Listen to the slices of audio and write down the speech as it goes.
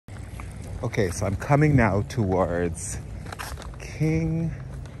Okay, so I'm coming now towards King.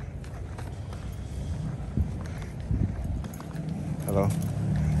 Hello.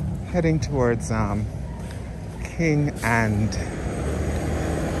 Heading towards King and I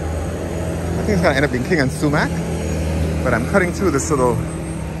think it's gonna end up being King and Sumac, but I'm cutting through this little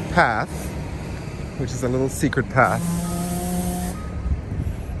path, which is a little secret path.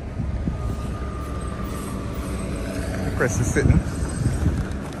 Chris is sitting.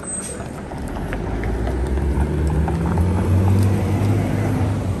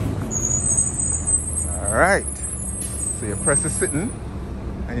 All right, so your press is sitting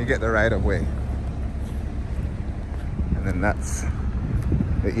and you get the right of way. And then that's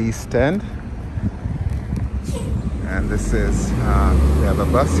the east end. And this is, we have a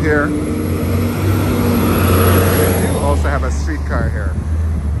bus here. We do also have a streetcar here,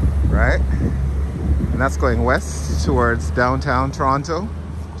 right? And that's going west towards downtown Toronto,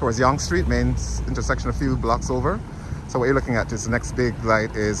 towards Yonge Street, main intersection a few blocks over. So what you're looking at is the next big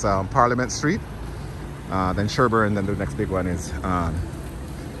light is Parliament Street, then Sherbourne, and then the next big one is,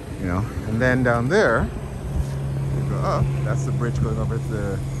 you know, and then down there, you go up, that's the bridge going over to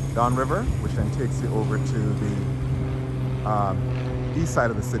the Don River, which then takes you over to the east side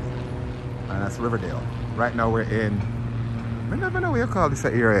of the city, and that's Riverdale. Right now we're in, I never know what you call this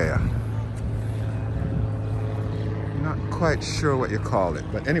area. Not quite sure what you call it,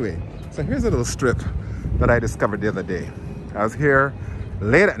 but anyway, so here's a little strip that I discovered the other day. I was here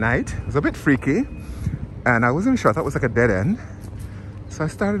late at night. It was a bit freaky, and I wasn't sure. I thought it was like a dead end, so I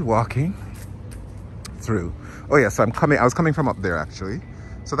started walking through. Oh yeah, so I was coming from up there actually.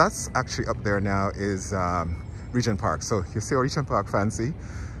 So that's actually up there now is Regent Park. So you see Regent Park fancy.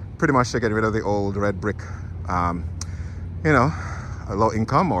 Pretty much they're getting rid of the old red brick, you know, low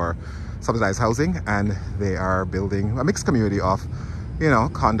income or subsidized housing, and they are building a mixed community of, you know,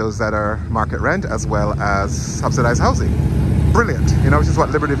 condos that are market rent as well as subsidized housing. Brilliant, you know, which is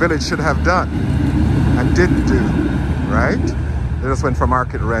what Liberty Village should have done and didn't do, right? They just went for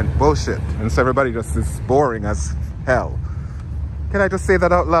market rent bullshit, and so everybody just is boring as hell. Can I just say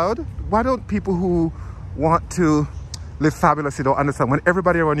that out loud? Why don't people who want to live fabulously don't understand when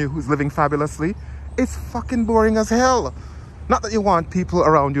everybody around you who's living fabulously, it's fucking boring as hell. Not that you want people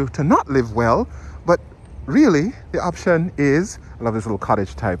around you to not live well, but really the option is, I love these little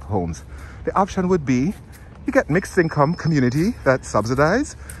cottage type homes. The option would be you get mixed income community that's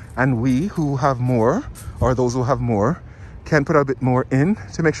subsidized, and we who have more, or those who have more, can put a bit more in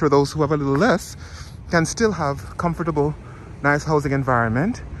to make sure those who have a little less can still have comfortable, nice housing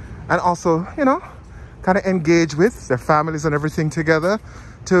environment, and also, you know, kind of engage with their families and everything together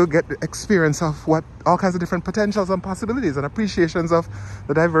to get the experience of what all kinds of different potentials and possibilities and appreciations of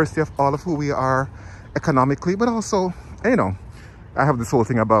the diversity of all of who we are economically, but also, you know, I have this whole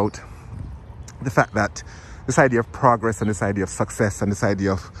thing about the fact that this idea of progress and this idea of success and this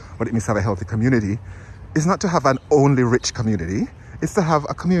idea of what it means to have a healthy community is not to have an only rich community. It's to have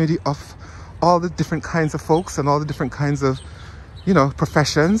a community of all the different kinds of folks and all the different kinds of, you know,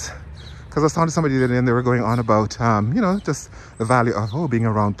 professions. Because I was talking to somebody today and they were going on about, you know, just the value of, oh, being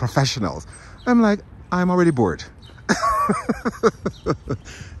around professionals. I'm like, I'm already bored.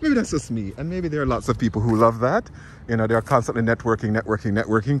 Maybe that's just me. And maybe there are lots of people who love that. You know, they're constantly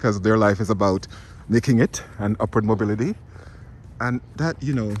networking, because their life is about making it and upward mobility. And that,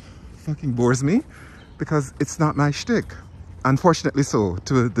 you know, fucking bores me because it's not my shtick. Unfortunately so,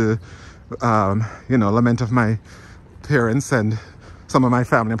 to the, you know, lament of my parents and some of my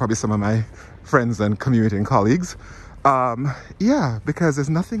family and probably some of my friends and community and colleagues. Yeah, because there's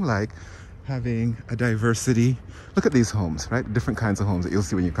nothing like having a diversity. Look at these homes, right? Different kinds of homes that you'll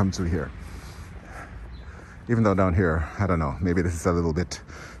see when you come through here. Even though down here, I don't know, maybe this is a little bit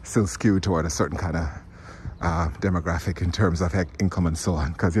still skewed toward a certain kind of demographic in terms of income and so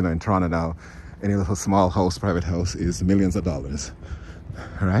on. Because, you know, in Toronto now, any little small house, private house is millions of dollars,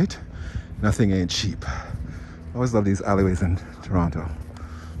 right? Nothing ain't cheap. I always love these alleyways in Toronto.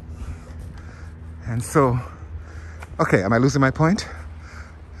 And so, okay, am I losing my point?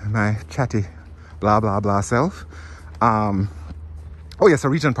 My chatty blah, blah, blah self. Oh yeah, so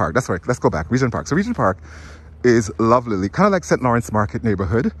Regent Park, that's right, let's go back, Regent Park. So Regent Park is lovely, kind of like St. Lawrence Market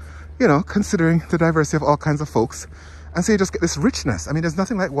neighborhood, you know, considering the diversity of all kinds of folks. And so you just get this richness. I mean, there's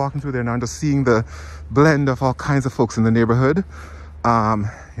nothing like walking through there now and just seeing the blend of all kinds of folks in the neighborhood.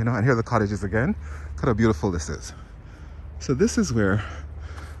 You know, and here are the cottages again. Look how beautiful this is. So this is where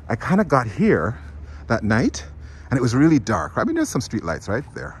I kind of got here that night, and it was really dark. I mean, there's some street lights right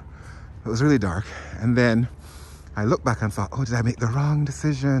there. It was really dark. And then I looked back and thought, oh, did I make the wrong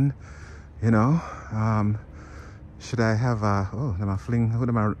decision? You know, Should I have a, oh, them a fling, who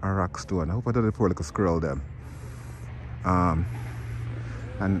them a rock stone? I hope I don't have poor little squirrel them.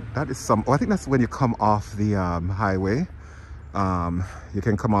 And that is some, oh, I think that's when you come off the highway. You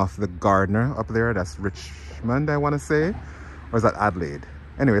can come off the Gardner up there. That's Richmond, I want to say. Or is that Adelaide?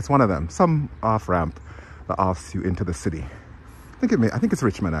 Anyway, it's one of them. Some off-ramp that offs you into the city. I think it's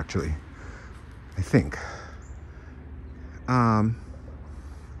Richmond, actually. I think.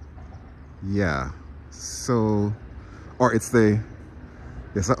 Yeah. So, or it's the,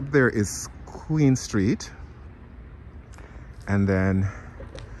 yes, up there is Queen Street. And then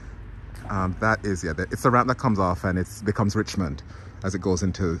that is, yeah, it's the ramp that comes off and it becomes Richmond as it goes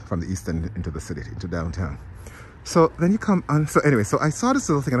into, from the east end into the city, into downtown. So then you come on, so anyway, so I saw this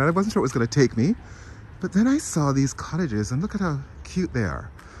little thing and I wasn't sure it was going to take me, but then I saw these cottages and look at how cute they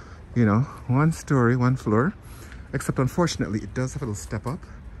are. You know, 1 story, 1 floor, except unfortunately it does have a little step up,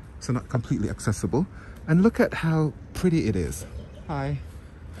 so not completely accessible. And look at how pretty it is. Hi.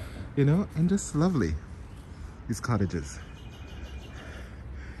 You know, and just lovely, these cottages.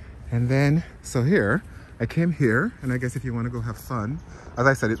 And then, so here, I came here, and I guess if you want to go have fun, as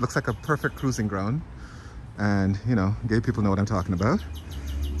I said, it looks like a perfect cruising ground. And, you know, gay people know what I'm talking about.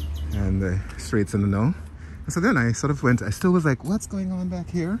 And the straights in the know. And so then I sort of went, I still was like, what's going on back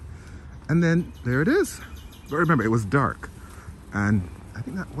here? And then there it is. But remember, it was dark. And I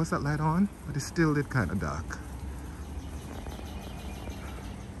think that, was that light on? But it still did kind of dark.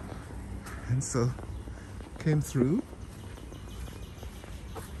 And so, came through.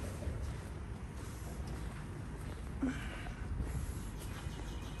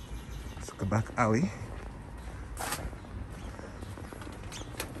 Back alley.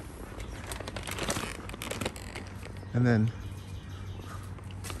 And then,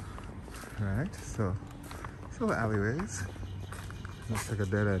 right, so the alleyways. Looks like a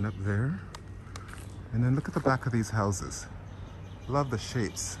dead end up there. And then look at the back of these houses. Love the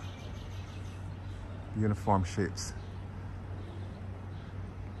shapes. Uniform shapes.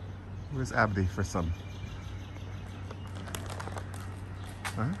 Where's Abdi for some?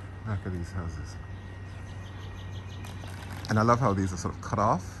 Huh? Back of these houses. And I love how these are sort of cut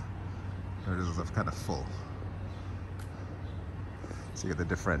off. Or this is kind of full. So you get the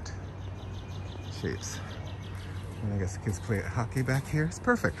different shapes. And I guess kids play hockey back here. It's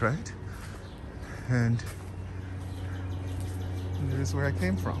perfect, right? And there's where I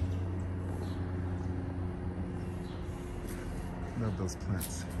came from. Love those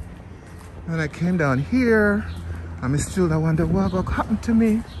plants. And then I came down here. I'm still, I wonder what happened to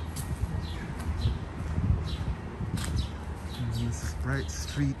me. And this is Bright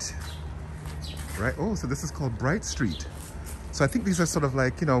Street. Right? Oh, so this is called Bright Street. So I think these are sort of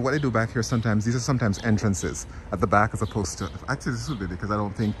like, you know, what they do back here sometimes. These are sometimes entrances at the back as opposed to, actually this would be because I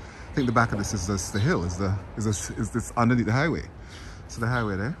think the back of this is this, the hill, is this underneath the highway. So the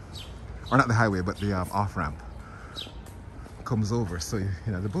highway there, or not the highway, but the off-ramp comes over. So, you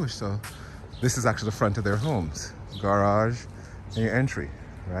know, the bush. So this is actually the front of their homes. Garage and your entry,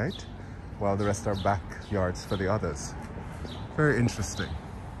 right? While the rest are backyards for the others. Very interesting.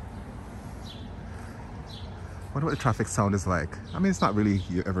 Wonder what the traffic sound is like. I mean, it's not really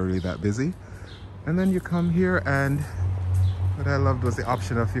ever really that busy. And then you come here, and what I loved was the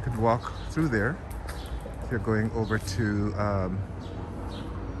option of you could walk through there if you're going over to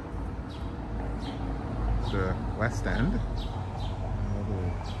the West End.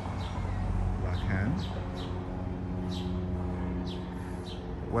 Black hand.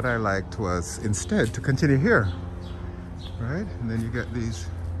 What I liked was instead to continue here, right? And then you get these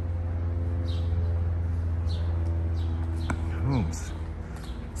homes.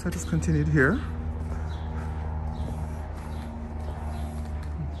 So I just continued here.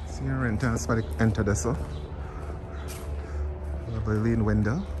 See you rent down, somebody enter this. Lovely lean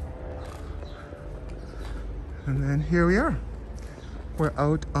window. And then here we are. We're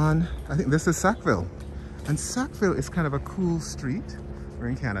out on, I think this is Sackville. And Sackville is kind of a cool street. We're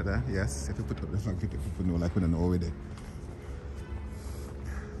in Canada, yes. If you put up the flag, people know, like we don't know already.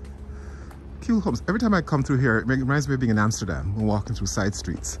 Cool homes. Every time I come through here, it reminds me of being in Amsterdam and walking through side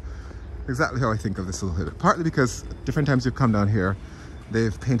streets. Exactly how I think of this little bit. Partly because different times you come down here,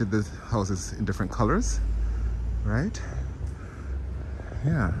 they've painted the houses in different colors, right?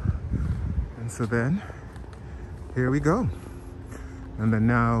 Yeah. And so then, here we go. And then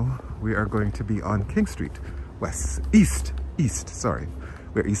now we are going to be on King Street, east, sorry.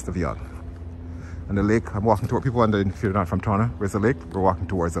 We're east of Yonge. And the lake, I'm walking toward, people wondering if you're not from Toronto, where's the lake? We're walking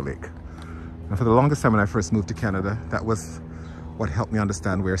towards the lake. And for the longest time when I first moved to Canada, that was what helped me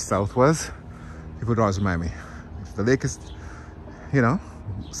understand where south was. People would always remind me, if the lake is, you know,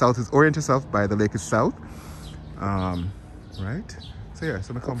 south is oriented south by the lake is south. Right? So yeah, that's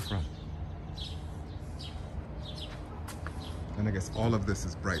where I come from. And I guess all of this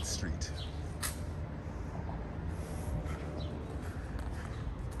is Bright Street.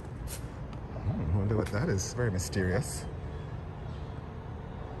 I wonder what that is. Very mysterious.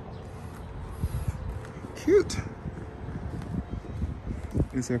 Cute.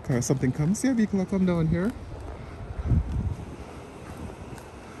 Is there a car? Something comes? See a vehicle come down here?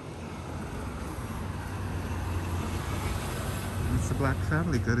 It's a black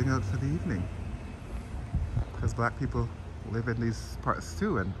family getting out for the evening. Because black people live in these parts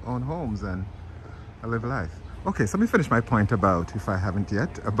too and own homes and live life. Okay, so let me finish my point about, if I haven't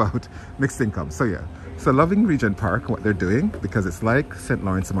yet, about mixed income. So yeah, so loving Regent Park, what they're doing, because it's like St.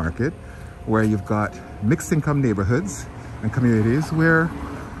 Lawrence Market, where you've got mixed income neighborhoods and communities where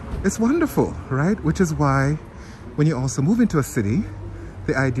it's wonderful, right? Which is why when you also move into a city,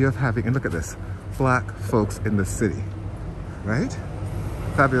 the idea of having, and look at this, black folks in the city, right?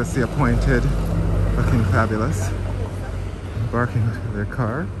 Fabulously appointed, looking fabulous, barking at their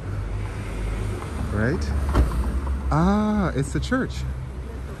car, right? Ah, it's the church.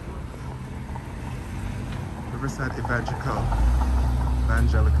 Riverside Evangelical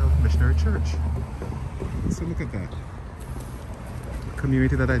Missionary Church. So look at that. A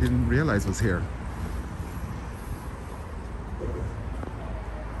community that I didn't realize was here.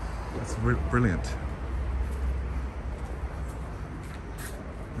 That's brilliant.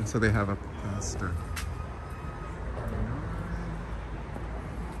 And so they have a pastor.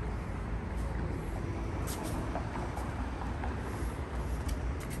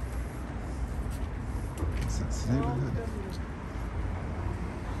 Neighborhood.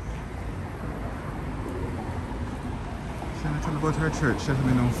 Should I tell about her church? She hasn't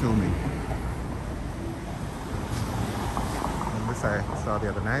been on filming. And this I saw the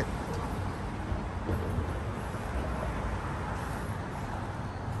other night.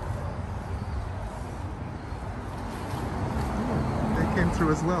 They came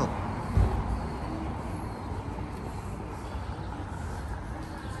through as well.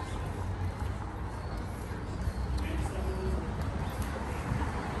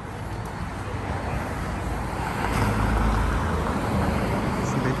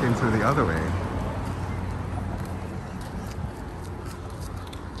 Through the other way.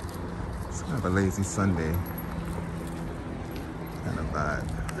 It's kind of a lazy Sunday kind of vibe.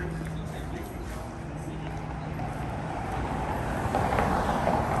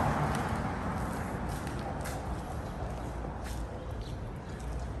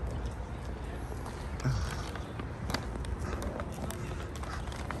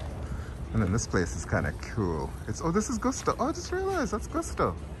 And then this place is kind of cool. It's, oh, this is Gusto. Oh, I just realized that's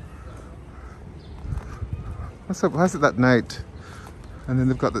Gusto. What's up? How's it that night? And then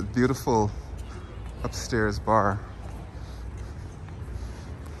they've got that beautiful upstairs bar.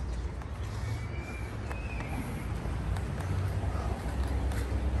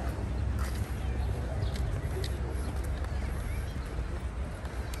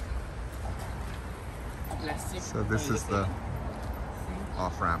 So this is the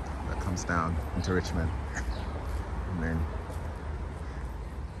off-ramp that comes down into Richmond. And then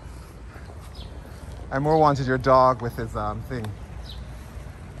I more wanted your dog with his thing.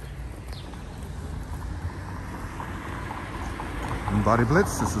 In Body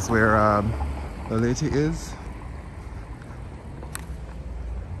Blitz, this is where the lady is.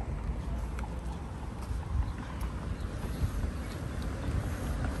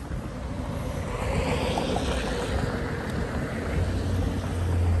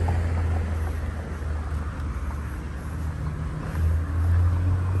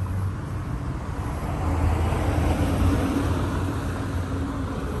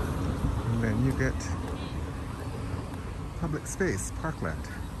 You get public space, parkland.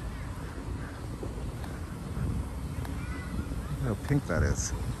 Look how pink that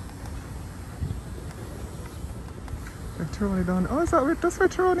is. Victoria Don. Oh, is that where, that's where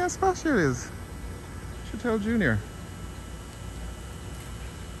Tyronia Spatial is? Should tell Junior.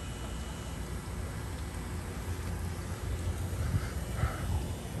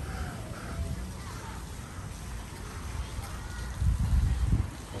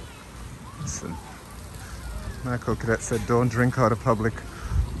 Listen, Michael Cadet said don't drink out of public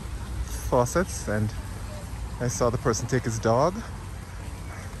faucets, and I saw the person take his dog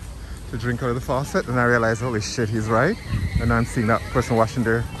to drink out of the faucet, and I realized, holy shit, he's right. And now I'm seeing that person washing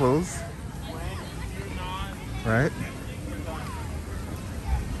their clothes, right?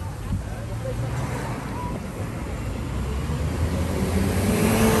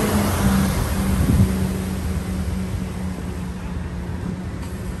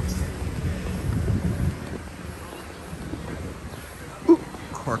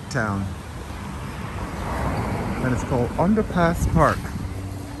 Town. And it's called Underpass Park.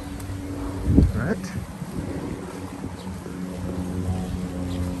 Right?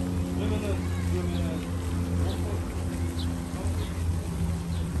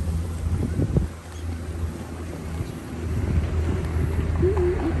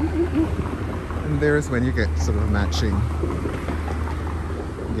 And there's when you get sort of matching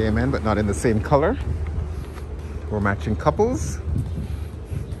gay men, but not in the same color. Or matching couples.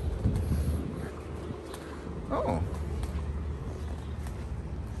 Oh.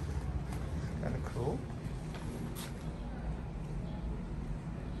 Kind of cool.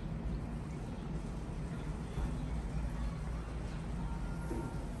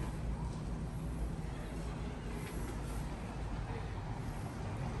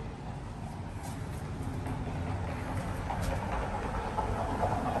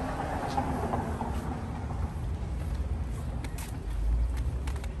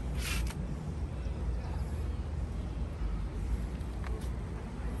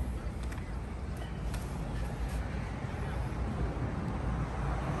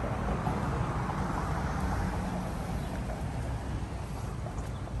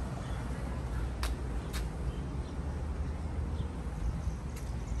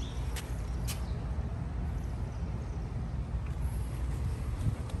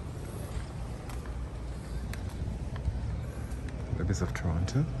 Of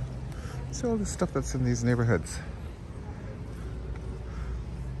Toronto. See all the stuff that's in these neighborhoods.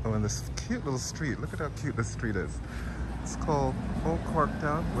 Oh, and this cute little street. Look at how cute this street is. It's called Old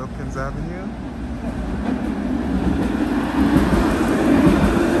Corktown, Wilkins Avenue.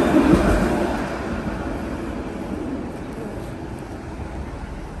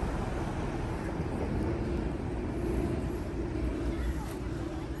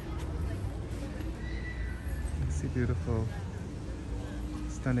 You see beautiful,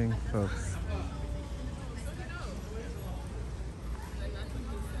 stunning folks.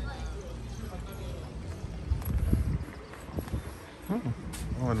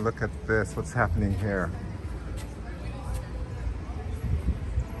 Oh, and look at this, what's happening here.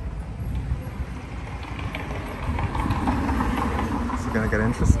 Is it gonna get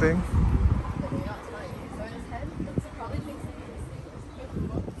interesting?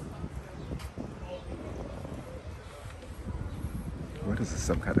 What is this,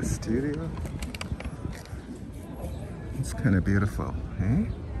 some kind of studio? It's kind of beautiful, eh?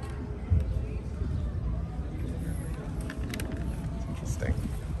 It's interesting.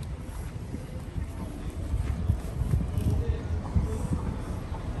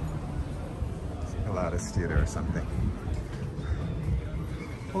 It's like a lot of studio or something.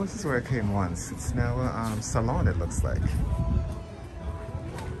 Oh, this is where I came once. It's now a salon, it looks like.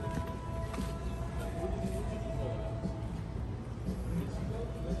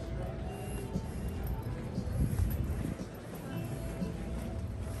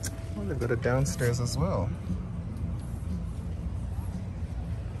 They've got it downstairs as well.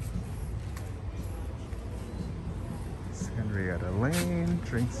 It's Henrietta Lane,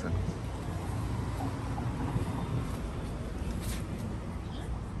 drinks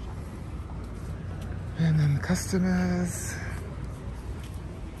and then customers.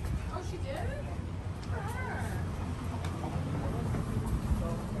 Oh, she did?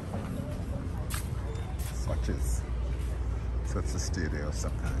 Swatches. So it's a studio of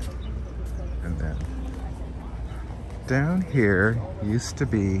some kind. And then down here used to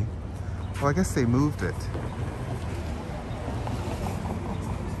be, well, I guess they moved it.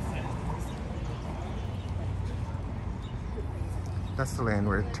 That's the lane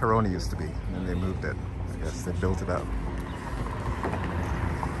where Taroni used to be, and they moved it. I guess they built it up.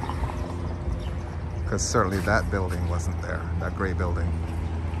 Because certainly that building wasn't there, that gray building.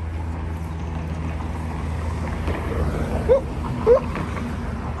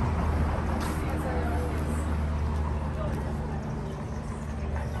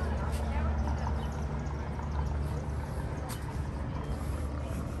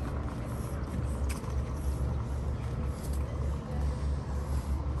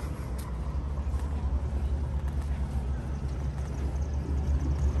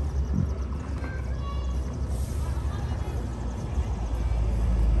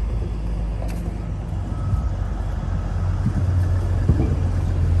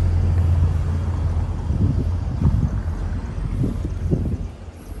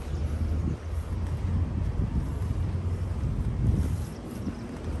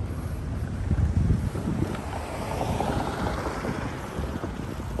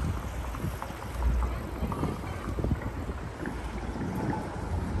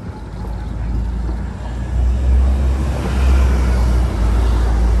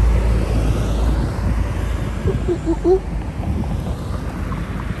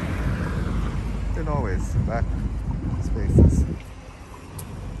 Didn't always back spaces.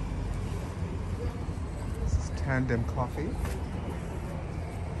 This is Tandem Coffee.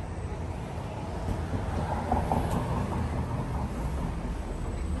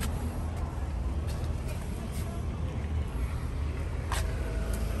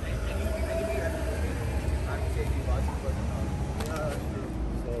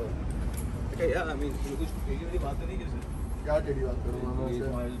 Yeah, I mean, कुछ टेढ़ी वाली बात तो नहीं की sir? क्या टेढ़ी बात करूँ मैं? ये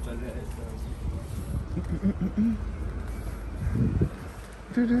मोबाइल चल रहा है इस तरह।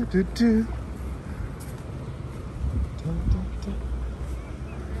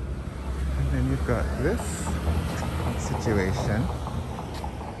 And then you've got this situation.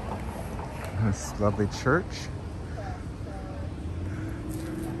 This lovely church.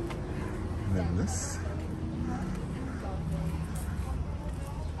 And then this.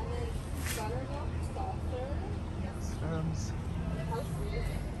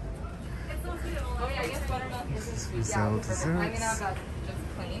 This is Rizal Desserts.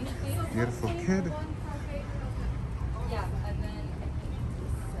 Beautiful kid.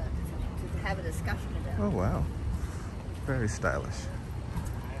 Have a discussion about. Oh wow, very stylish.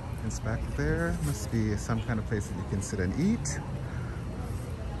 It's back there. Must be some kind of place that you can sit and eat.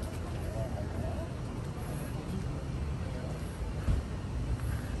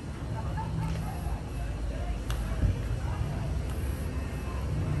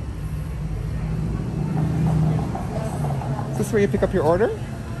 Is this where you pick up your order?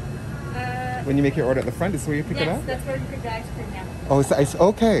 When you make your order at the front, is this where you pick it up? Yes, that's where you pick the ice cream, yeah. Oh, it's ice.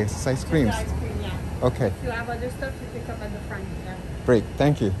 Okay, it's ice creams. Ice cream, yeah. Okay, If you have other stuff, you pick up at the front, yeah. great.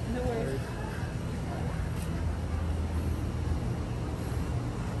 Thank you. No worries.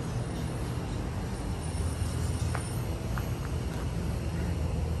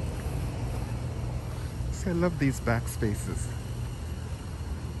 So I love these back spaces.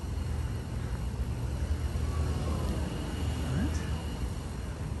 Right?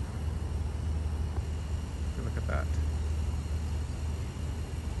 Look at that.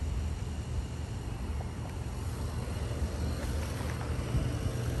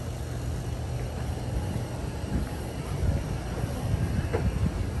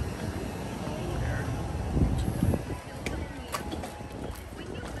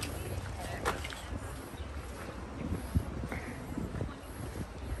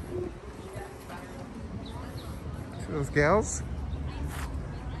 Those gals,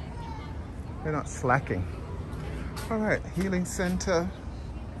 they're not slacking. All right, healing center.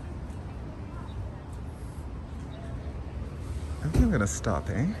 I think I'm gonna stop,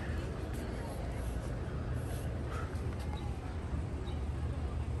 eh?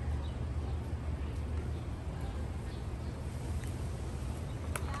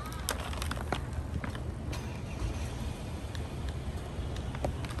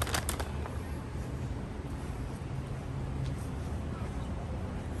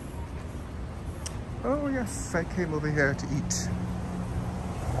 Oh yes, I came over here to eat.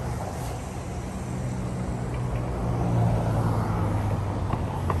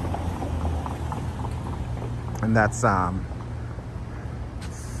 And that's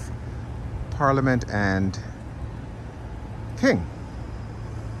Parliament and King,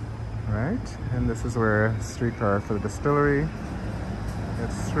 right? And this is where streetcar for the distillery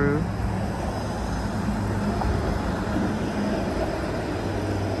gets through.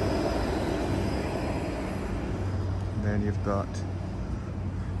 Then you've got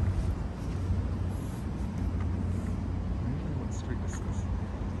what street this is?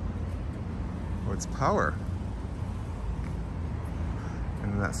 Oh, it's Power.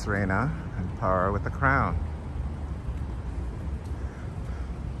 And that's Serena and Power with the crown.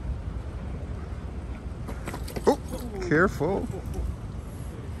 Oh, careful.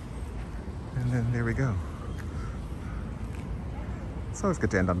 And then there we go. It's always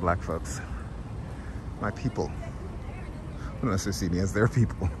good to end on black folks. My people. Don't necessarily see me as their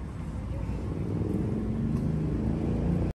people.